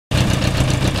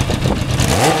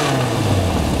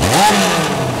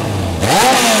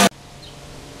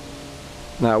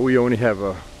Now we only have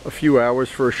a few hours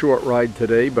for a short ride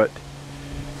today, but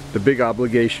the big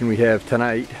obligation we have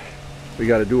tonight, we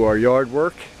got to do our yard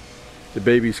work. The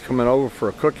baby's coming over for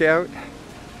a cookout.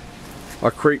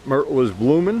 Our crepe myrtle is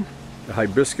blooming. The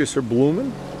hibiscus are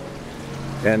blooming.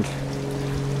 And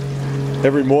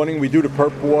every morning we do the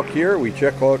perp walk here. We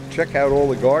check out all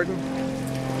the garden,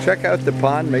 check out the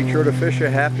pond, make sure the fish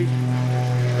are happy,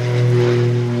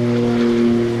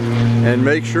 and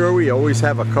make sure we always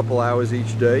have a couple hours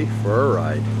each day for a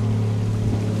ride.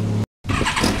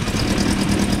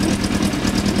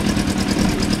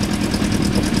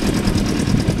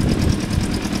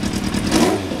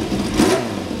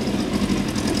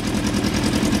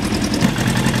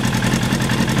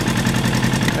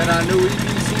 And our new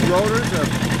EPC rotors are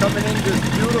coming in just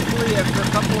beautifully after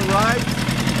a couple of rides.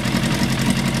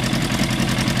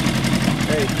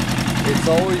 Hey, it's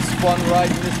always fun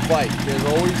riding this bike. There's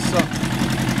always something.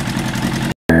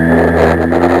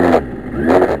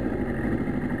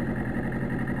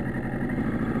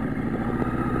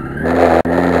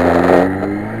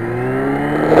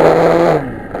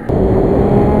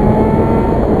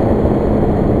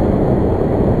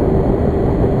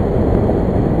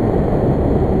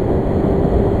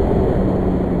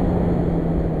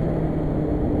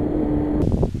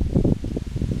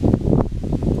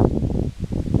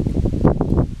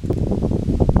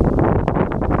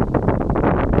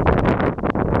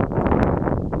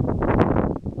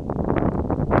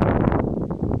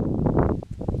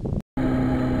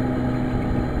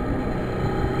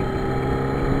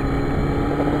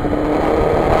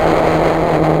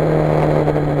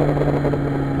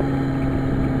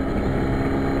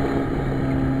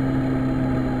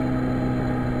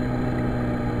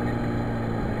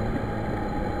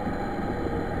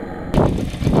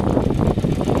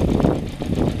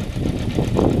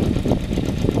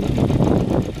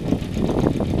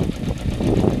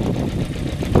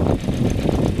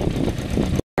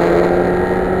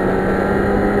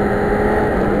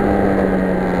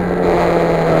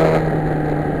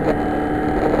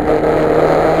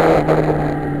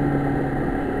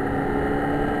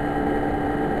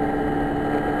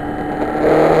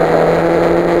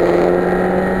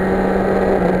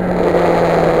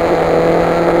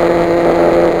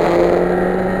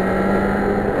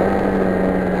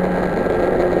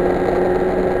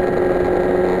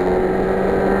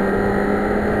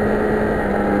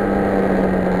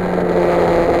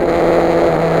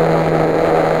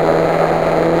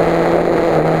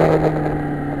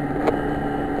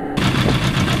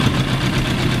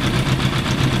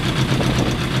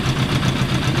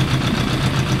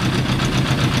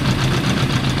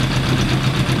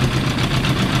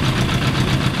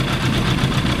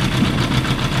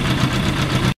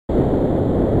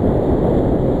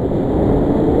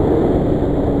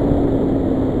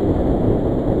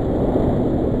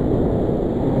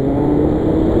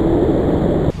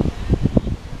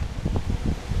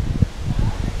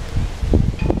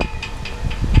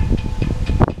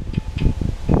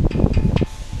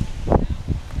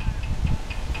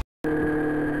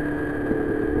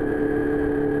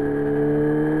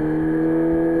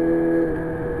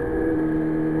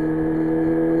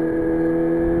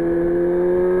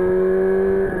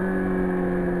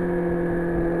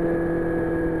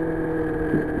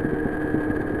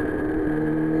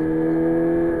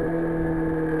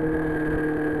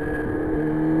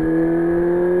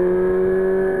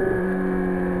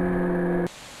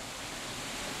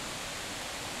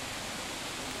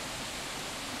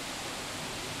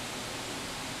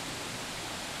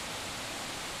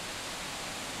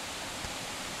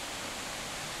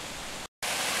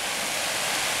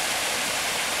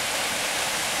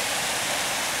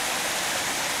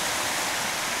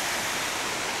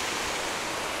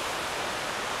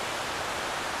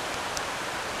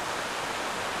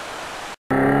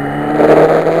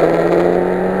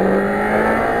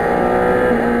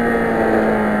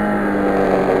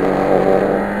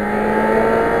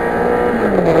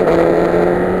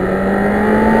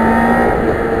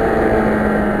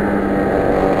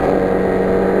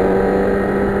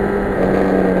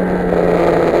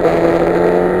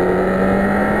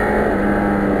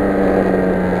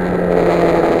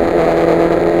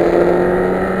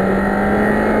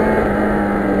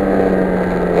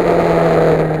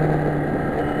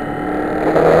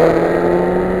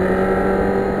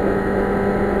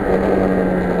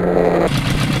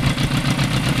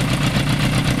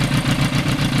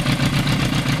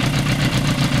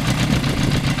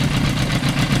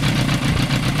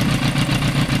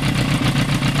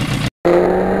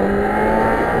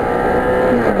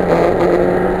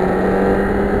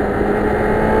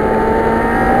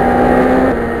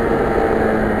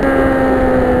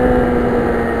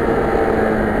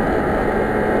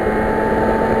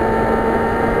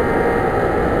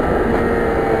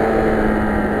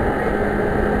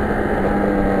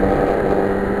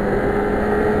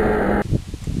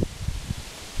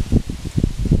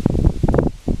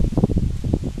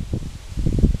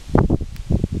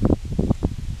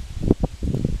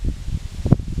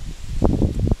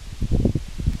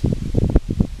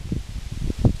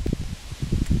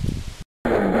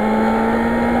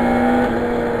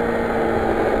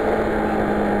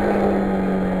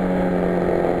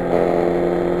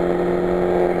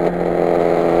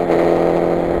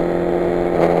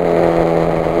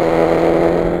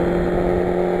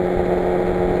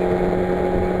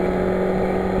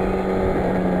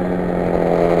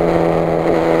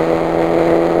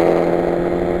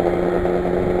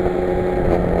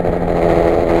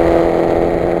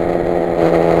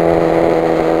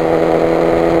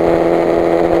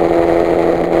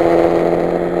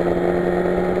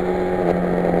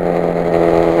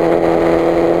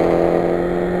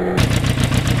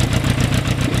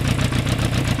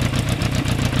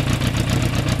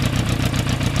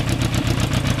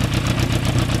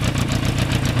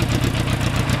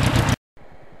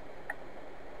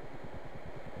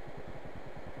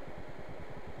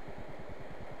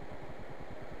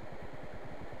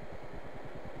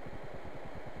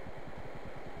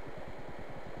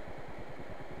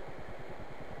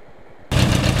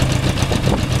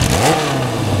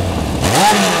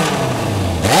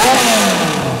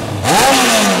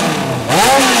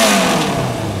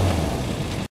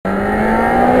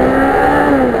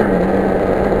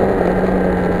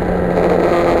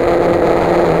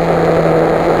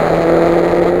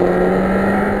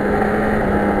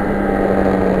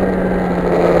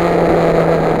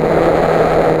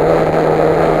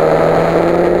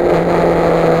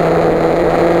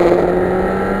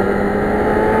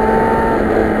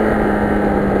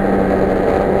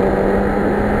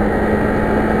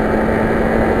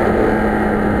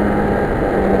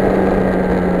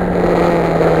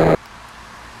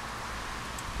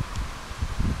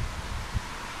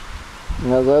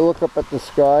 look up at the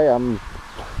sky, I'm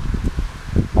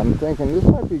thinking this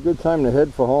might be a good time to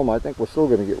head for home. I think we're still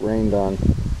going to get rained on.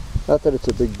 Not that it's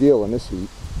a big deal in this heat.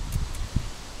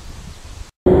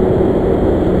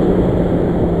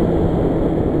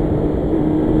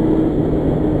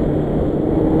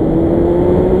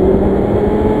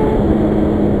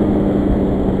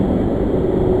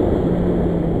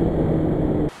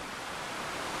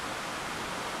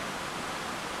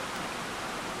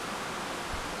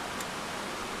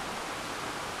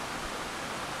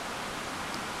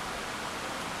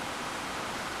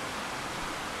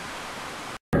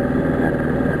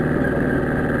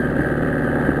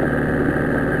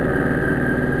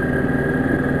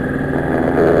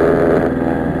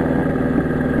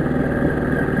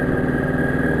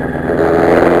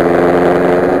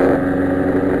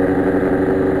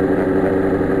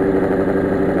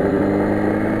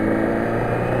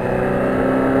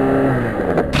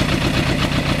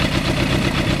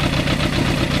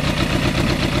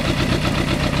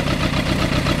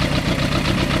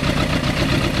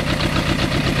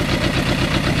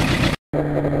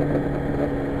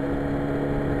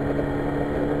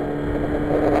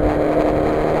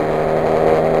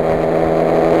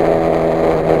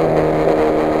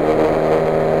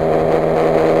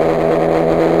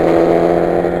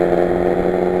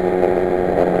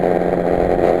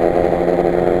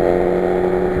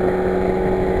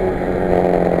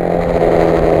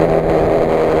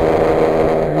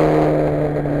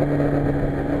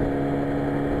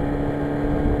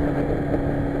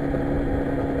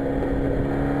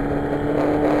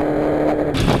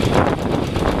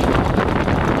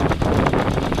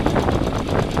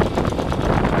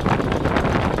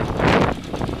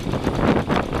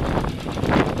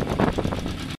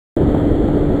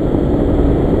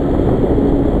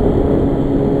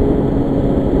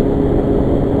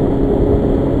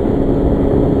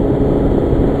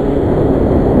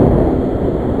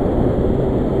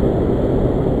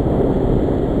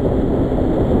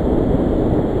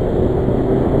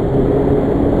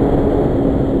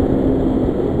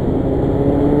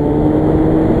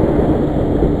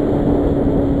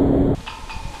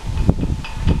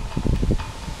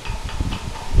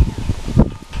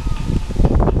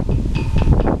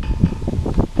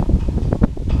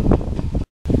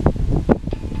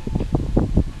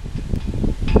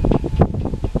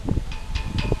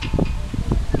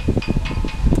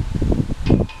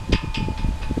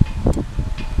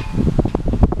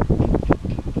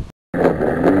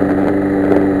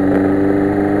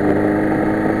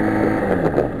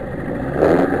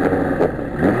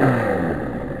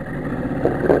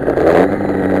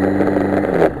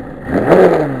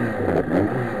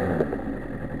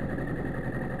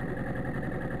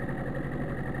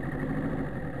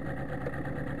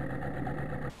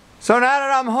 So now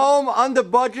that I'm home, under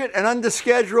budget and under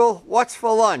schedule, what's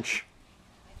for lunch?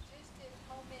 I just did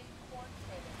homemade corn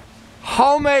fritters.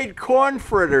 Homemade corn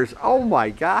fritters. Oh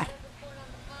my God.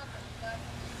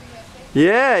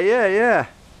 Yeah.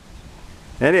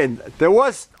 And there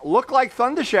looked like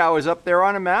thunder showers up there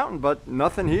on the mountain, but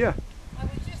nothing here. I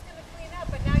was just going to clean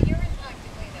up, but now you're in time to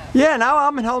clean up. Yeah, now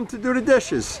I'm at home to do the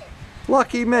dishes.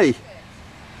 Lucky me.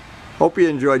 Hope you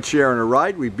enjoyed sharing a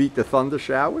ride. We beat the thunder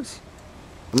showers.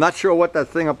 I'm not sure what that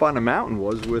thing up on the mountain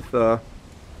was with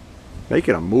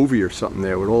making a movie or something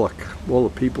there with all the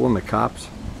people and the cops.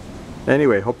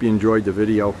 Anyway, hope you enjoyed the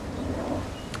video.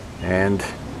 And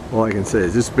all I can say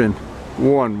is it's been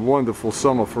one wonderful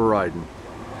summer for riding.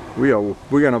 We're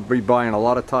going to be buying a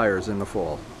lot of tires in the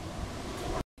fall.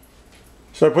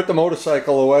 So I put the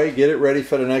motorcycle away, get it ready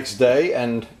for the next day,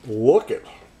 and look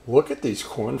at these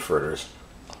corn fritters.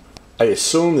 I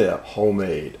assume they're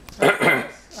homemade.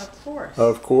 Of course.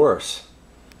 Of course.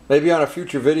 Maybe on a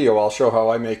future video I'll show how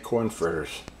I make corn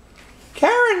fritters.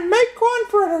 Karen, make corn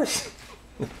fritters!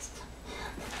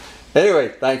 Anyway,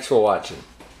 thanks for watching.